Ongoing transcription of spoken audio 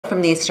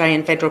From the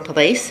Australian Federal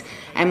Police,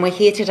 and we're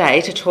here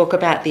today to talk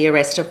about the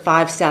arrest of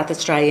 5 South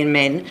Australian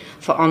men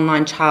for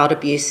online child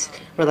abuse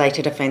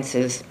related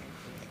offences.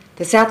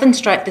 The South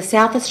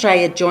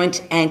Australia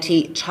Joint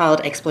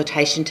Anti-Child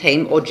Exploitation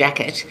Team, or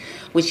JACET,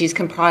 which is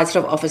comprised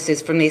of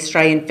officers from the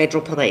Australian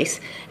Federal Police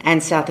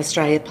and South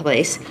Australia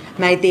Police,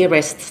 made the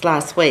arrests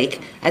last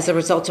week as a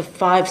result of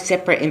 5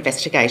 separate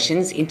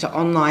investigations into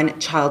online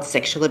child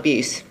sexual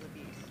abuse.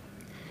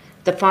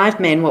 The 5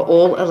 men were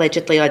all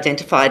allegedly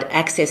identified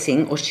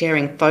accessing or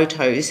sharing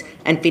photos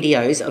and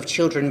videos of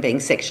children being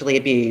sexually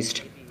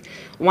abused.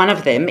 One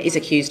of them is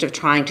accused of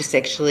trying to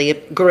sexually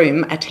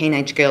groom a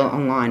teenage girl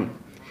online.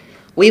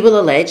 We will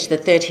allege the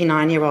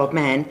 39-year-old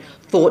man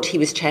thought he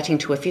was chatting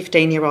to a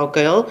 15-year-old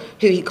girl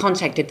who he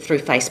contacted through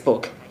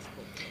Facebook.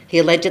 He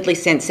allegedly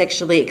sent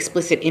sexually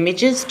explicit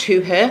images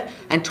to her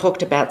and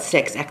talked about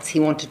sex acts he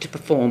wanted to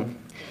perform.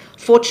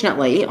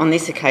 Fortunately, on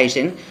this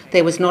occasion,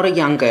 there was not a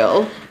young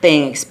girl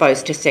being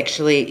exposed to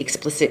sexually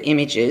explicit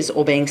images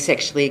or being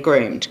sexually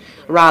groomed.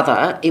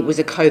 Rather, it was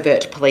a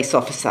covert police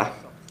officer.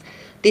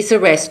 This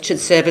arrest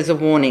should serve as a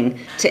warning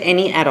to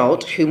any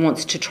adult who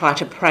wants to try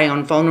to prey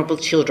on vulnerable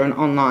children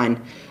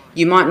online.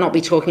 You might not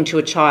be talking to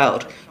a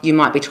child, you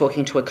might be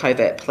talking to a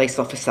covert police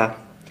officer.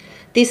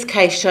 This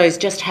case shows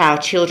just how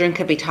children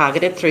can be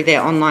targeted through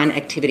their online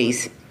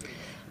activities.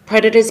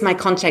 Predators may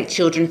contact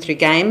children through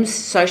games,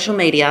 social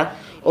media,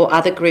 or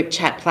other group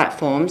chat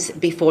platforms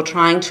before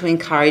trying to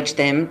encourage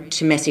them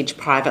to message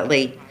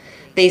privately.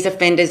 These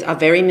offenders are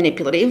very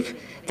manipulative.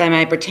 They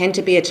may pretend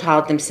to be a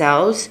child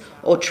themselves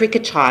or trick a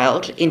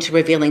child into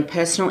revealing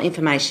personal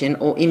information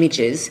or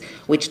images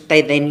which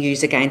they then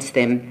use against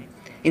them.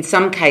 In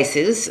some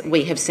cases,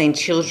 we have seen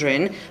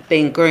children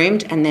being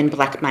groomed and then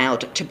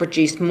blackmailed to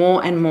produce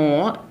more and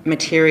more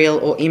material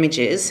or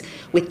images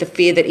with the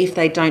fear that if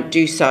they don't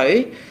do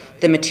so,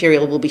 the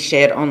material will be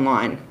shared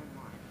online.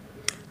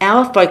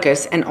 Our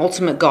focus and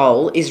ultimate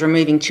goal is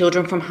removing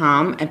children from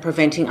harm and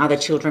preventing other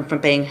children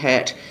from being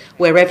hurt,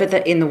 wherever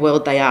in the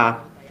world they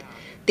are.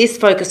 This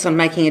focus on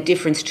making a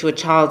difference to a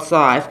child's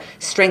life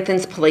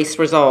strengthens police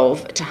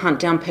resolve to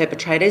hunt down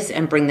perpetrators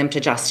and bring them to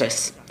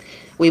justice.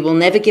 We will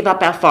never give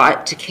up our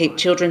fight to keep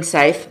children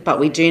safe, but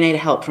we do need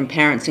help from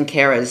parents and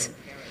carers.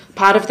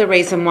 Part of the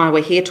reason why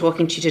we're here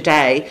talking to you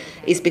today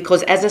is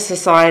because as a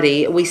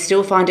society, we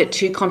still find it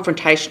too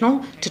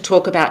confrontational to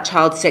talk about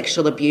child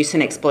sexual abuse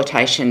and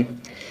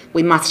exploitation.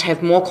 We must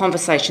have more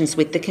conversations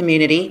with the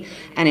community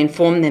and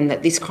inform them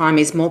that this crime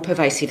is more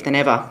pervasive than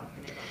ever.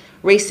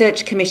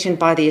 Research commissioned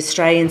by the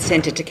Australian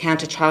Centre to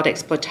Counter Child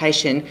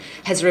Exploitation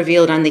has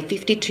revealed only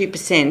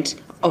 52%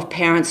 of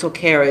parents or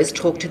carers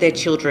talk to their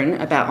children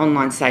about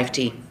online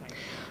safety.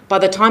 By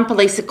the time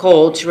police are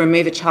called to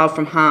remove a child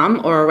from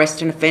harm or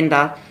arrest an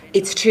offender,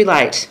 it's too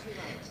late.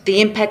 The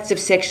impacts of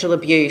sexual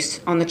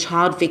abuse on the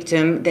child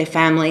victim, their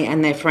family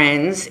and their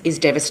friends is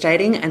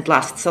devastating and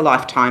lasts a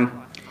lifetime.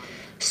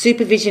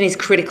 Supervision is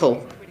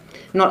critical,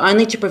 not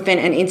only to prevent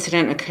an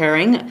incident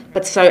occurring,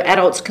 but so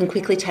adults can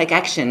quickly take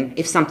action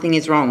if something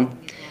is wrong.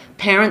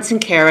 Parents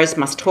and carers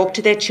must talk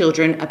to their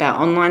children about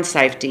online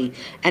safety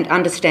and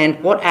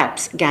understand what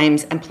apps,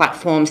 games and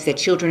platforms their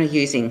children are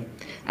using.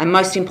 And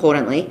most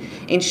importantly,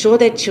 ensure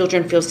their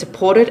children feel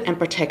supported and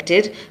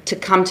protected to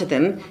come to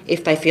them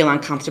if they feel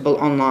uncomfortable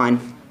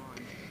online.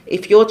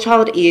 If your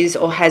child is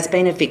or has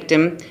been a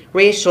victim,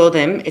 reassure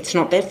them it's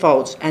not their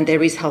fault and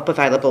there is help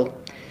available.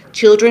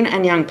 Children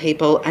and young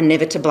people are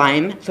never to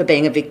blame for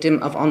being a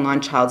victim of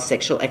online child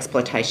sexual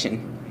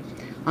exploitation.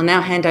 I'll now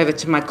hand over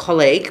to my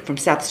colleague from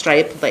South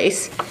Australia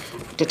Police,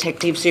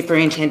 Detective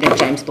Superintendent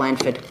James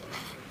Blandford.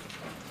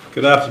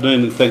 Good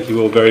afternoon and thank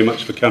you all very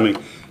much for coming.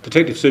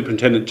 Detective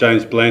Superintendent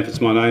James Blandford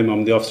is my name.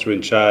 I'm the officer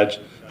in charge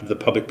of the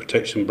Public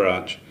Protection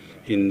Branch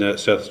in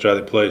South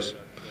Australia Police.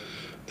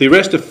 The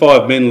arrest of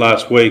 5 men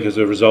last week as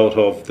a result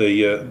of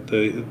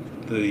the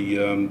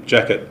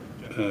JACET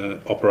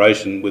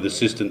operation with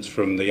assistance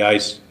from the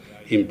ACE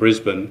in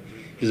Brisbane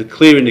is a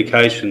clear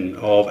indication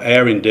of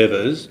our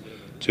endeavours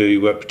to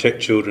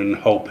protect children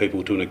and hold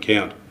people to an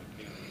account.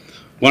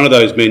 One of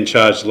those men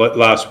charged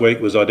last week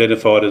was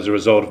identified as a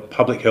result of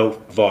public health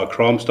via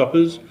Crime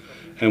Stoppers,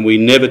 and we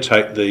never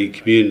take the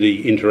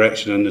community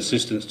interaction and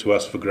assistance to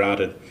us for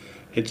granted.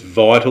 It's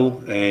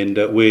vital, and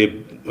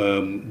we're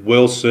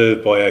well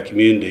served by our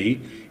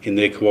community in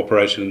their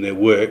cooperation and their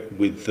work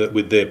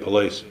with their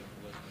police.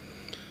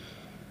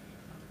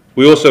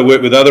 We also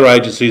work with other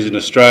agencies in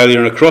Australia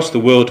and across the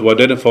world to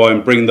identify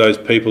and bring those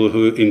people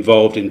who are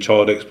involved in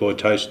child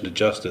exploitation to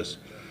justice.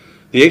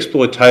 The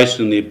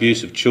exploitation and the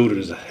abuse of children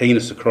is a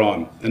heinous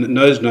crime and it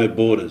knows no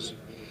borders.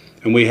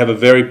 And we have a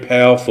very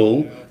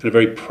powerful and a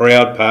very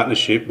proud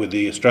partnership with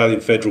the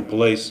Australian Federal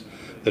Police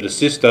that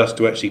assist us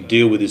to actually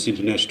deal with this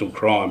international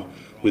crime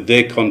with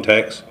their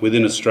contacts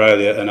within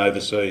Australia and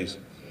overseas.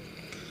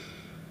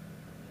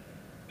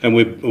 And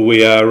we're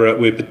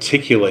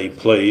particularly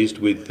pleased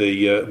with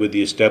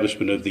the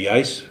establishment of the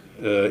ACE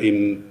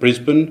in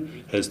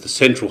Brisbane as the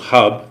central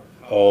hub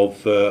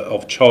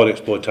of child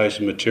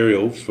exploitation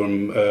material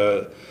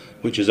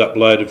which is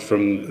uploaded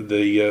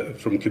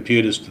from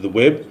computers to the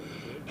web,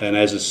 and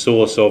as a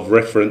source of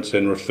reference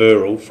and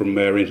referral from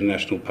our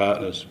international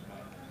partners.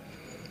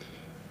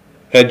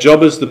 Our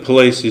job as the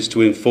police is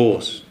to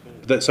enforce,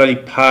 but that's only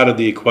part of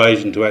the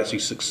equation to actually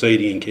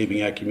succeeding in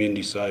keeping our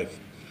community safe.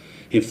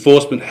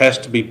 Enforcement has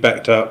to be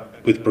backed up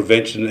with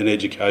prevention and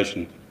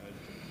education.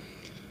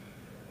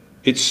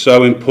 It's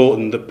so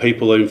important that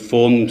people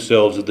inform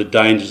themselves of the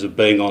dangers of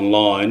being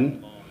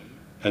online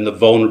and the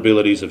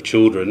vulnerabilities of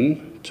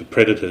children to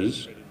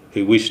predators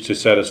who wish to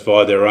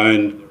satisfy their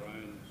own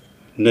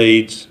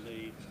needs,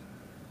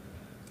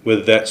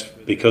 whether that's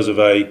because of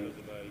a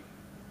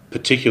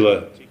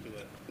particular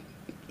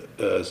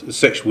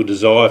sexual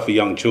desire for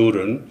young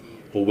children,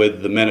 or whether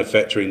the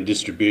manufacturing and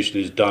distribution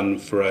is done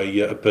for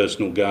a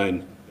personal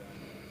gain.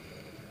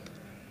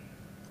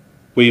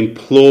 We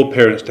implore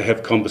parents to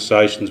have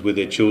conversations with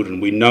their children.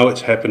 We know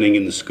it's happening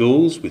in the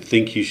schools. We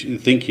think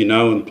you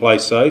know and play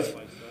safe,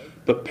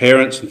 but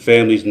parents and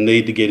families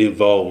need to get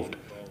involved.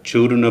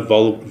 Children are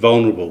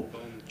vulnerable.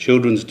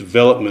 Children's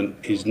development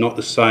is not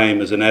the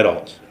same as an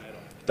adult.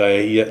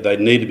 They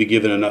need to be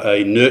given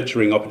a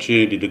nurturing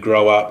opportunity to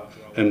grow up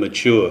and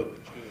mature.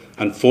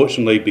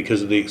 Unfortunately,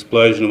 because of the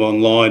explosion of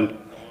online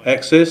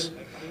access,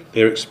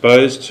 they're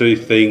exposed to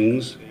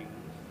things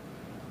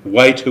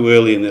way too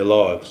early in their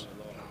lives.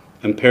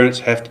 And parents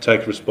have to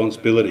take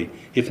responsibility.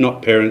 If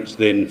not parents,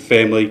 then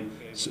family,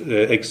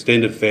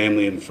 extended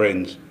family and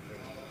friends.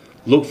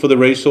 Look for the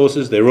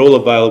resources. They're all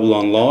available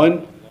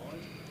online.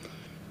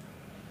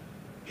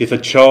 If a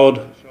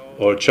child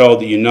or a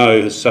child that you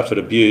know has suffered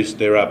abuse,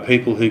 there are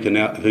people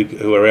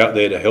who are out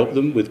there to help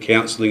them with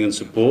counselling and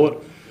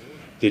support.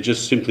 They're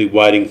just simply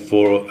waiting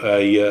for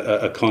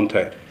a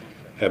contact.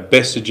 Our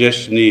best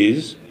suggestion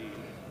is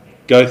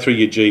go through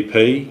your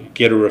GP,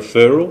 get a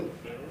referral,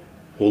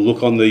 or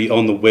look on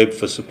the web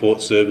for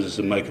support services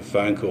and make a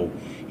phone call.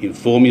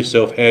 Inform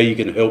yourself how you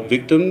can help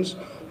victims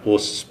or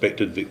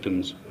suspected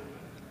victims.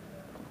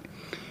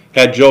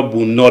 Our job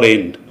will not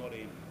end.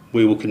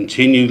 We will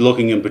continue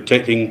looking and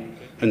protecting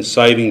and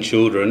saving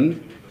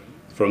children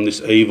from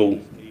this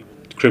evil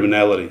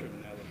criminality.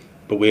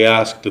 But we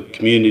ask the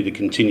community to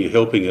continue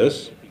helping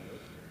us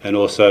and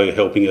also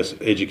helping us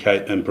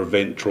educate and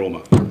prevent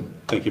trauma.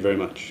 Thank you very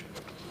much.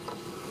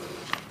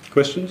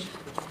 Questions?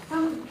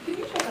 Could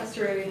you talk us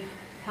through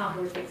how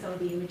horrific some of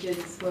the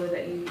images were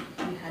that you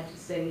had to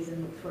seize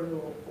and look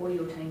through, or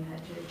your team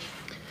had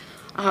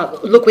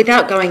to? Look,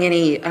 without going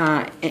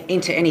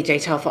into any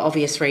detail for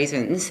obvious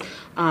reasons,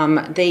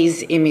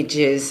 these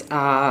images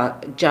are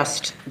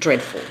just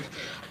dreadful.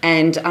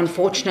 And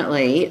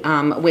unfortunately,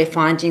 we're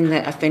finding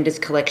that offenders'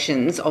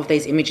 collections of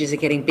these images are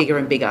getting bigger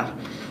and bigger.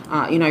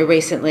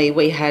 Recently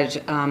we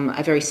had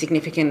a very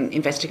significant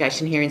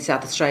investigation here in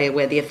South Australia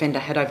where the offender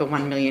had over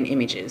 1 million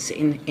images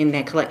in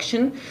their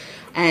collection.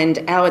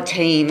 And our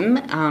team,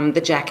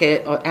 the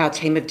JACET, or our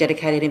team of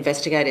dedicated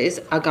investigators,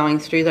 are going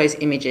through those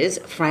images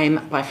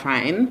frame by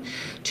frame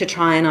to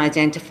try and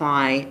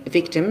identify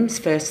victims,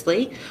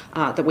 firstly,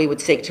 that we would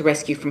seek to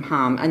rescue from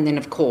harm, and then,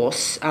 of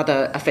course,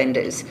 other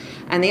offenders.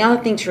 And the other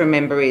thing to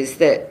remember is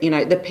that,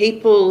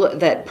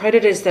 the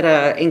predators that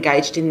are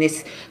engaged in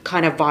this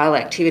kind of vile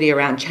activity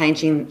around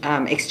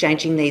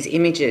exchanging these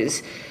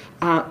images,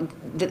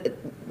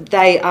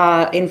 they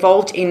are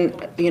involved in,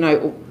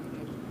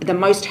 the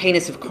most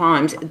heinous of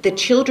crimes. The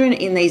children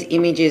in these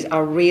images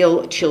are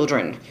real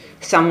children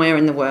somewhere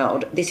in the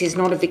world. This is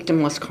not a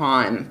victimless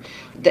crime.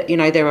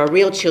 There are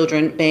real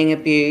children being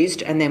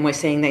abused, and then we're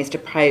seeing these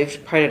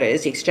depraved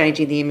predators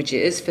exchanging the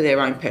images for their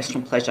own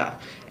personal pleasure,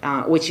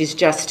 which is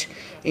just,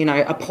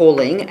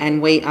 appalling,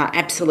 and we are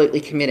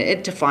absolutely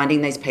committed to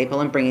finding these people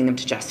and bringing them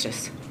to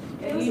justice.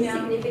 There was a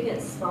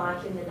significant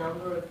spike in the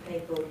number of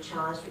people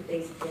charged with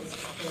these offences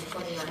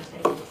from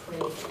 2019 to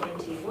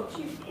 2020. What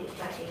do you put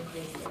that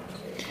increase down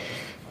to?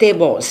 There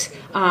was.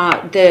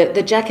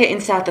 The JACET in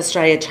South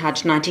Australia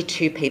charged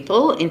 92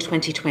 people in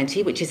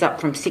 2020, which is up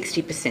from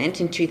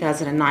 60% in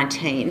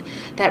 2019.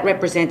 That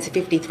represents a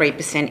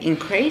 53%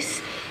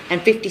 increase,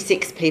 and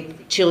 56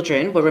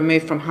 children were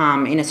removed from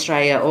harm in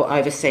Australia or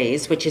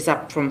overseas, which is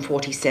up from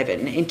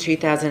 47 in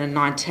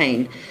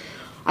 2019.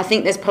 I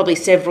think there's probably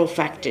several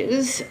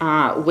factors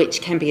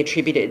which can be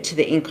attributed to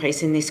the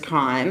increase in this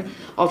crime.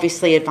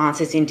 Obviously,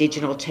 advances in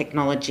digital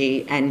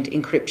technology and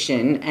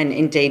encryption, and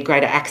indeed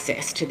greater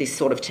access to this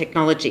sort of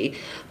technology.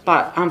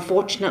 But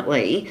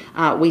unfortunately,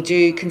 we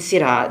do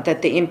consider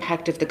that the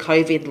impact of the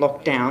COVID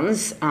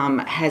lockdowns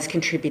has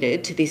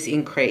contributed to this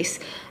increase,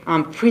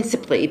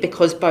 principally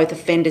because both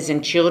offenders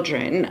and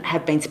children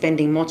have been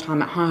spending more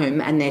time at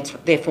home and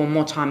therefore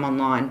more time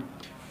online.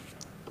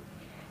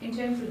 In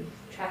terms of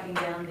tracking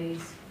down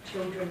these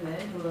children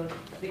then who are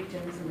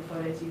victims in the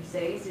photos you've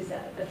seized? Is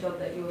that a job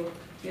that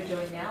you're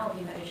doing now? Have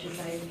you managed to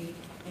save any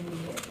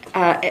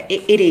yet?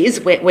 It is.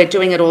 We're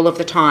doing it all of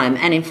the time,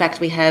 and in fact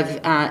we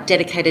have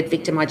dedicated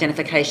victim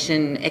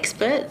identification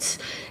experts.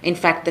 In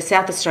fact, the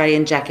South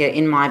Australian JACET,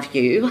 in my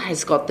view,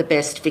 has got the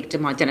best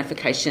victim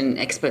identification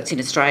experts in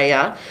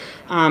Australia.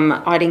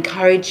 I'd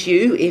encourage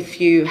you, if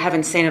you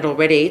haven't seen it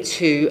already,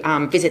 to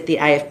visit the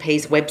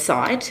AFP's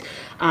website.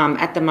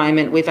 At the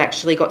moment, we've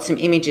actually got some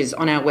images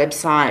on our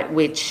website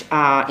which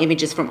are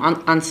images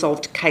from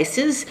unsolved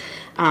cases,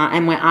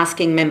 and we're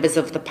asking members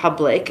of the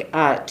public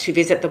to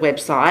visit the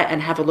website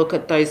and have a look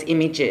at those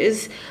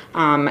images.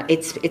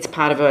 It's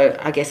part of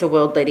a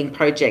world-leading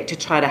project to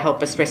try to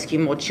help us rescue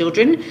more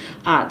children.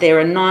 There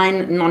are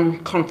 9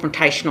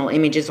 non-confrontational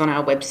images on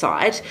our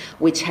website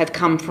which have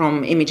come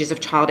from images of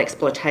child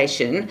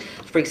exploitation,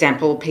 for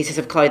example, pieces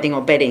of clothing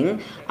or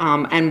bedding,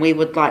 and we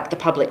would like the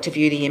public to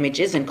view the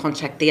images and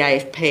contact the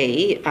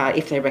AFP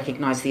if they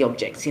recognise the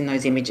objects in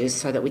those images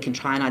so that we can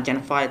try and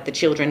identify the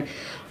children.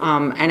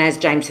 And as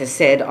James has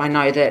said, I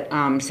know that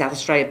South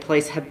Australia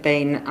Police have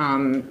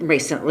been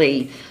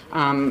recently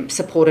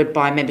supported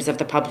by members of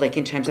the public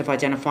in terms of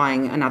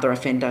identifying another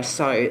offender,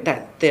 so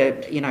that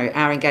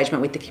our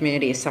engagement with the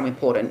community is so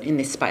important in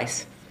this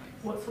space.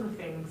 What sort of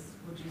things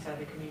would you say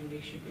the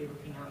community should be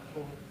looking out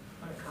for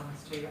when it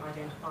comes to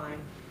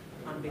identifying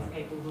these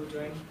people who are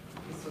doing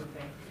this sort of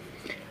thing?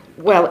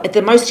 Well,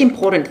 the most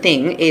important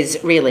thing is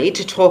really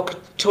to talk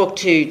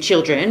to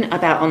children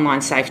about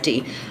online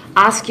safety.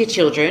 Ask your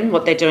children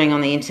what they're doing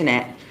on the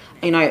internet.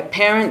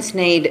 Parents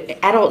need,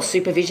 adult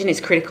supervision is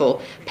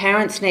critical.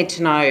 Parents need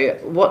to know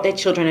what their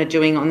children are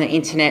doing on the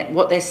internet,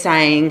 what they're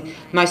saying,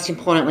 most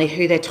importantly,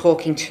 who they're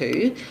talking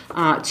to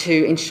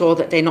ensure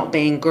that they're not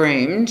being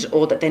groomed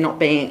or that they're not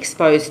being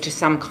exposed to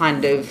some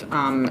kind of,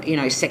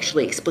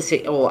 sexually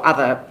explicit or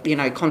other,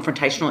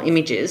 confrontational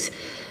images.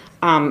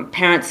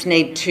 Parents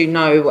need to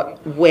know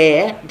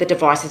where the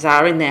devices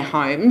are in their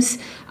homes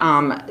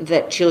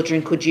that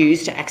children could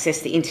use to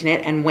access the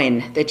internet and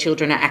when their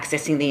children are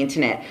accessing the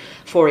internet.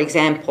 For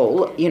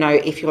example,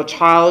 if your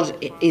child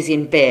is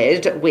in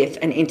bed with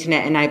an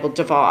internet-enabled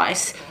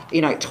device,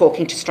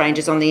 talking to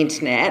strangers on the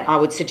internet, I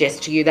would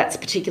suggest to you that's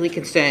particularly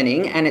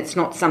concerning, and it's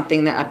not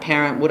something that a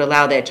parent would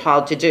allow their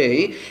child to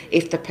do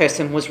if the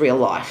person was real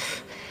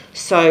life.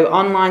 So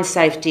online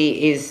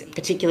safety is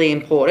particularly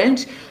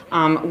important.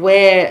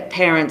 Where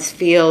parents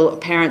feel,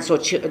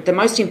 the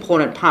most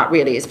important part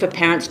really is for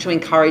parents to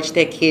encourage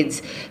their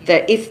kids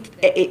that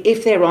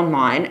if they're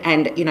online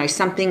and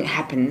something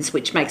happens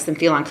which makes them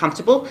feel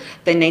uncomfortable,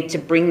 they need to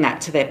bring that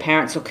to their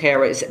parents or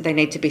carers. They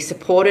need to be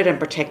supported and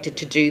protected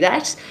to do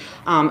that.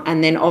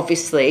 And then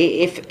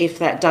obviously if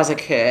that does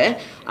occur,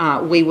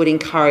 we would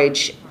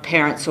encourage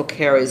parents or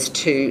carers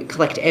to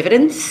collect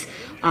evidence,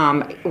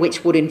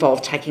 which would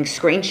involve taking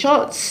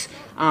screenshots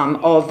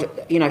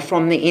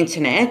from the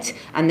internet,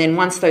 and then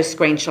once those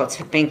screenshots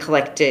have been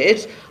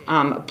collected,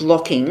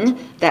 blocking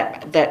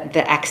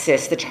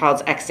the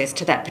child's access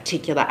to that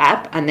particular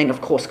app, and then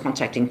of course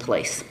contacting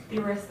police. The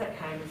arrest that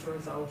came as a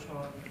result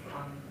of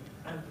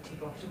a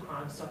tip off to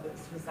Crime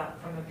Stoppers, was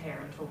that from a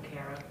parent or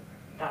carer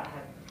that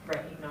had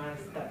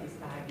recognised that this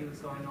behaviour was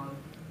going on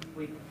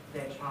with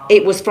their child?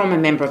 It was from a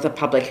member of the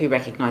public who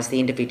recognised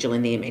the individual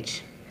in the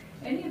image.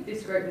 Any of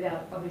this group,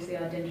 without obviously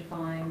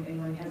identifying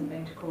anyone who hasn't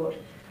been to court,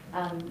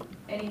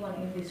 anyone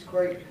in this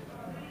group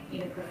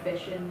in a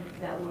profession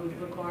that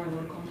would require a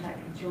lot of contact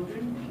with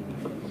children?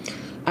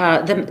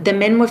 The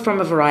men were from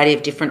a variety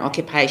of different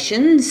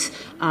occupations.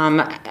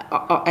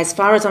 As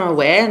far as I'm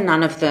aware,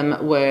 none of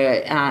them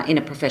were in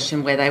a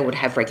profession where they would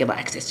have regular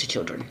access to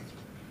children.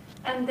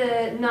 And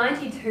the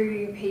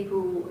 92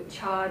 people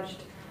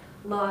charged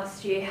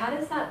last year, how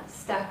does that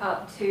stack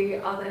up to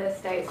other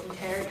states and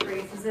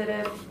territories? Is it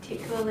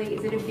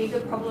a bigger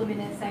problem in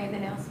SA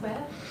than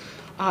elsewhere?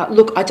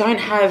 Look, I don't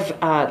have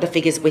the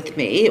figures with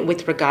me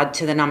with regard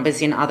to the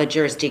numbers in other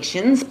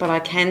jurisdictions, but I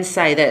can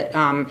say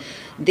that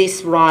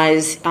this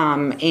rise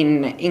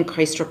in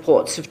increased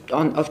reports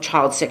of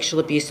child sexual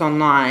abuse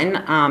online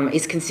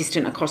is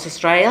consistent across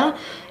Australia.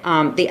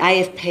 The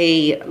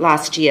AFP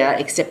last year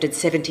accepted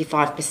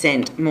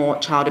 75% more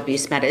child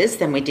abuse matters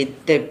than we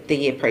did the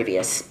year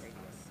previous.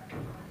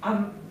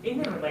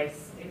 In the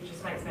release, it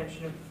just makes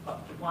mention of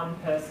one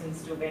person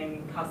still being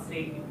in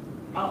custody.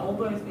 Are all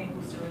those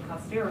people still in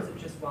custody, or is it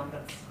just one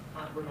that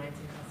remains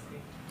in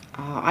custody?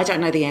 I don't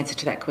know the answer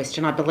to that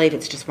question. I believe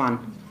it's just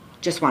one.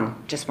 Just one.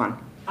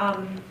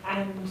 And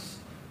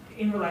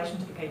in relation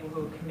to the people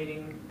who are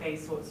committing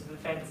these sorts of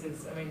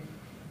offences, I mean,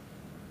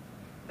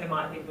 they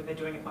might think that they're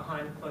doing it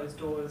behind closed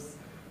doors,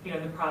 the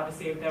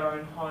privacy of their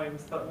own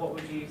homes, but what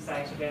would you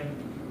say to them?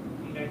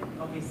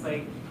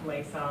 Obviously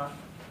police are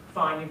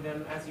finding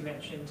them, as you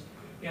mentioned,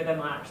 they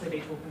might actually be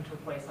talking to a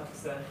police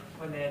officer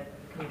when they're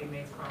committing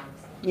these crimes.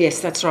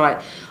 Yes, that's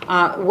right.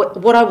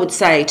 What I would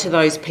say to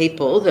those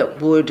people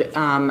that would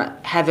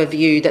have a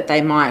view that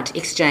they might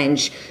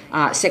exchange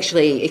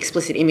sexually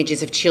explicit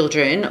images of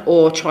children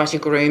or try to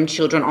groom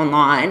children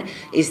online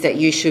is that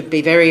you should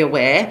be very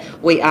aware.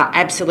 We are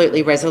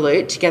absolutely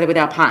resolute, together with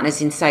our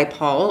partners in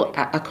SAPOL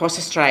across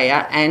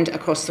Australia and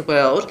across the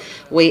world.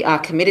 We are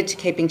committed to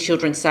keeping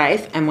children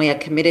safe, and we are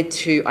committed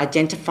to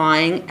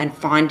identifying and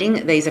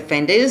finding these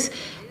offenders.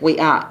 We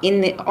are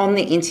on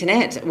the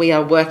internet. We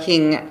are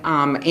working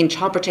in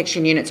child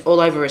protection units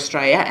all over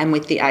Australia and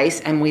with the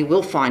ACE, and we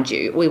will find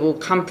you. We will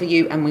come for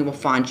you and we will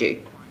find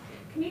you.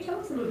 Can you tell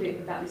us a little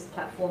bit about this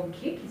platform,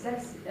 Kick? Is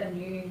that a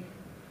new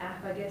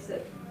app, I guess,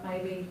 that may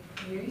be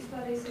used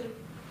by these sort of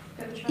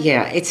perpetrators?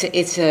 Yeah,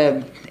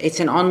 it's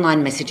an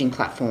online messaging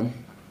platform.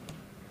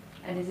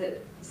 And is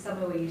it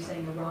somewhere where you're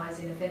seeing a rise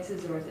in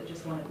offences, or is it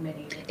just one of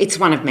many? It's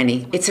one of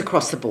many. It's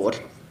across the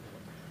board.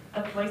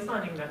 Are police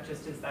finding that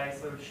just as they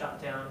sort of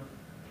shut down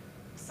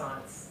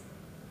sites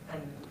and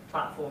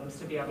platforms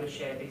to be able to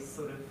share this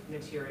sort of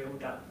material,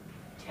 that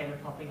 10 are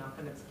popping up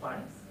in its place?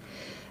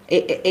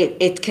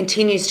 It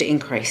continues to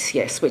increase,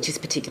 yes, which is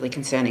particularly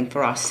concerning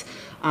for us.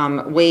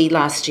 We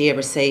last year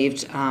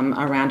received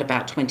around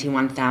about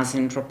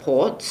 21,000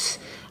 reports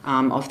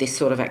of this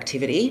sort of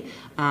activity,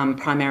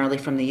 primarily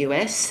from the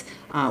US,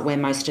 where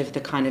most of the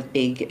kind of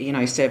big,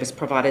 service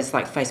providers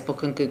like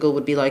Facebook and Google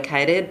would be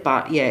located.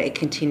 But yeah, it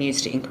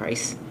continues to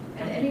increase.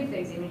 And any of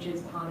these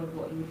images part of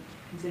what you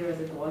consider as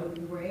a global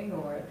ring,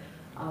 or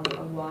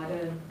a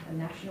wider, a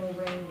national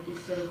ring? Would you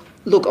sort of...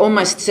 Look,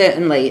 almost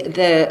certainly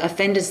the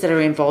offenders that are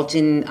involved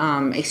in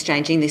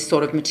exchanging this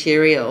sort of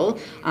material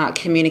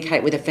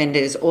communicate with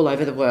offenders all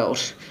over the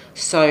world.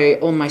 So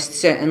almost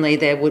certainly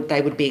they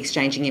would be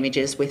exchanging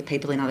images with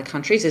people in other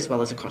countries as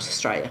well as across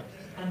Australia.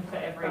 And for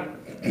every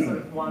sort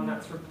of one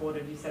that's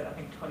reported, you said I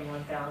think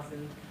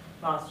 21,000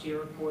 last year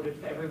reported.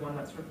 For every one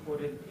that's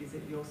reported, is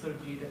it your sort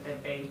of view that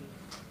there'd be,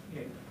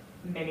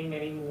 many,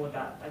 many more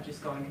that are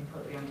just going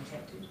completely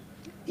undetected?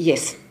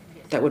 Yes,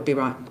 that would be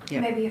right. Yeah.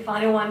 Maybe a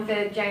final one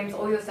for James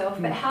or yourself,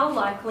 but how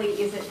likely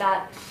is it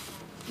that,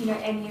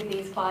 any of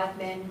these 5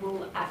 men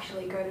will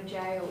actually go to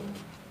jail?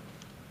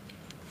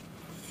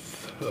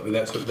 I mean,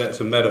 that's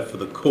a matter for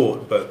the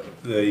court, but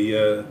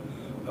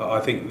I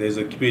think there's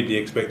a community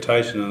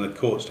expectation, and the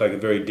courts take a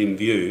very dim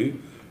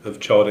view of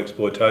child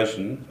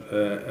exploitation,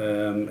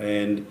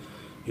 and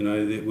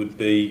it would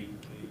be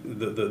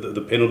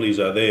the penalties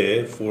are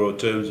there for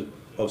terms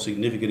of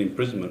significant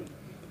imprisonment,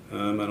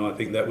 and I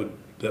think that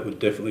would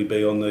definitely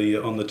be on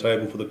the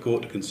table for the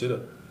court to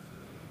consider.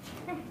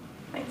 Okay,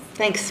 thanks.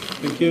 Thanks.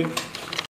 Thank you.